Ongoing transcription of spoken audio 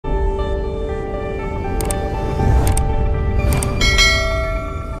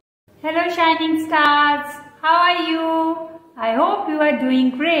shining stars. How are you? I hope you are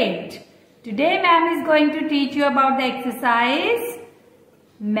doing great. Today ma'am is going to teach you about the exercise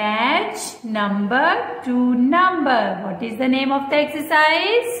match number to number. What is the name of the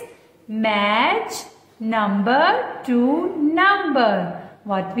exercise? Match number to number.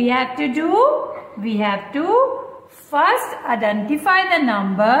 What we have to do? We have to first identify the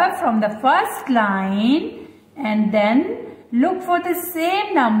number from the first line and then look for the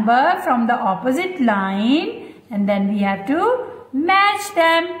same number from the opposite line and then we have to match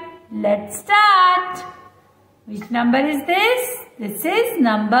them. Let's start. Which number is this? This is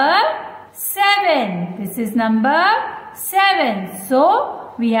number 7. This is number 7.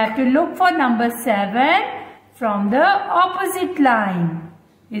 So, we have to look for number 7 from the opposite line.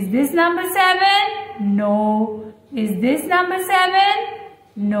 Is this number 7? No. Is this number 7?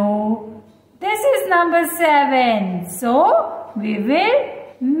 No. This is number 7. So, we will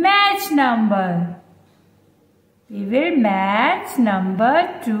match number. We will match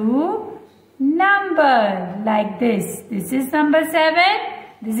number to number like this. This is number 7.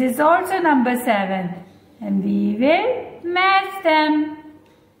 This is also number 7. And we will match them.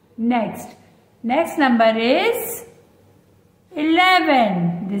 Next number is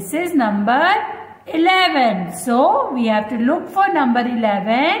 11. This is number 11. So, we have to look for number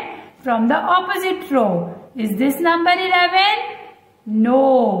 11 from the opposite row. Is this number 11?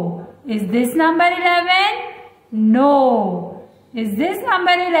 No. Is this number 11? No. Is this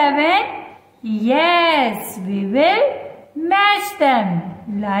number 11? Yes. We will match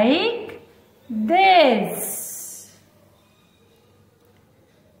them like this.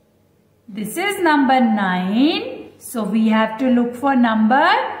 This is number 9. So we have to look for number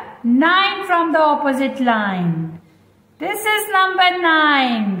 9 from the opposite line. This is number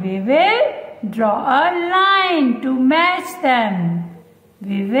 9. We will draw a line to match them.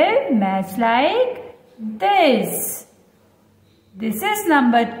 We will match like this. This is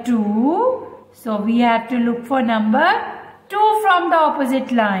number 2. So we have to look for number 2 from the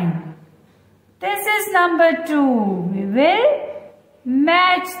opposite line. This is number 2. We will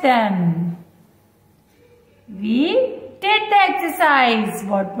match them. We did the exercise.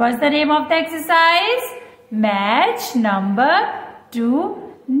 What was the name of the exercise? Match number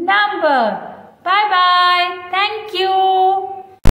to number. Bye bye. Thank you.